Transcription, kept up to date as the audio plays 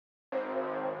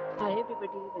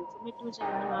everybody, welcome back to my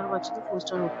channel. You are watching a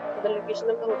 4-star hotel. So the location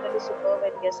of the hotel is superb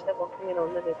and guests are walking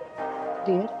around the neighborhood.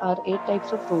 There are 8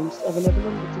 types of rooms available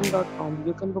on booking.com.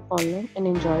 You can book online and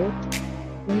enjoy it.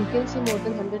 You can see more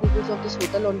than 100 reviews of this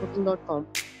hotel on booking.com.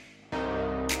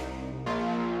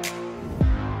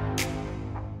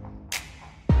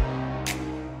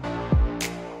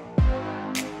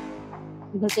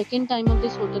 The check-in time of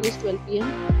this hotel is 12 p.m.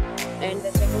 and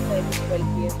the check-out time is 12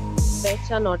 p.m.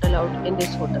 Pets are not allowed in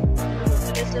this hotel. The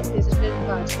hotel has some visitor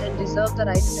cards and reserve the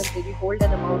right to temporarily hold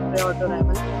an amount prior to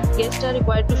arrival. Guests are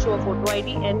required to show a photo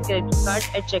ID and credit card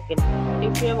at check-in.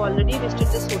 If you have already visited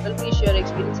this hotel, please share your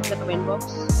experience in the comment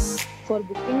box. For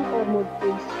booking or more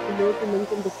details, below the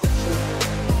link in description.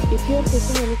 If you are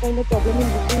facing any kind of problem in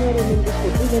booking or in this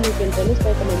hotel, then you can tell us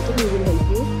by commenting. We will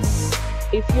help you.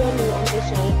 If you are new on this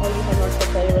channel or you have not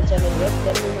subscribed our channel yet,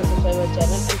 then you must subscribe our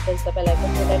channel and press the bell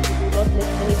icon so that you do not miss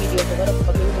any video of our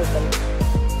upcoming hotel.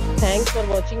 Thanks for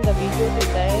watching the video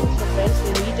till the end. So friends,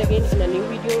 we'll meet again in a new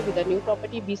video with a new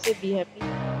property. Be safe, be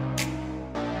happy.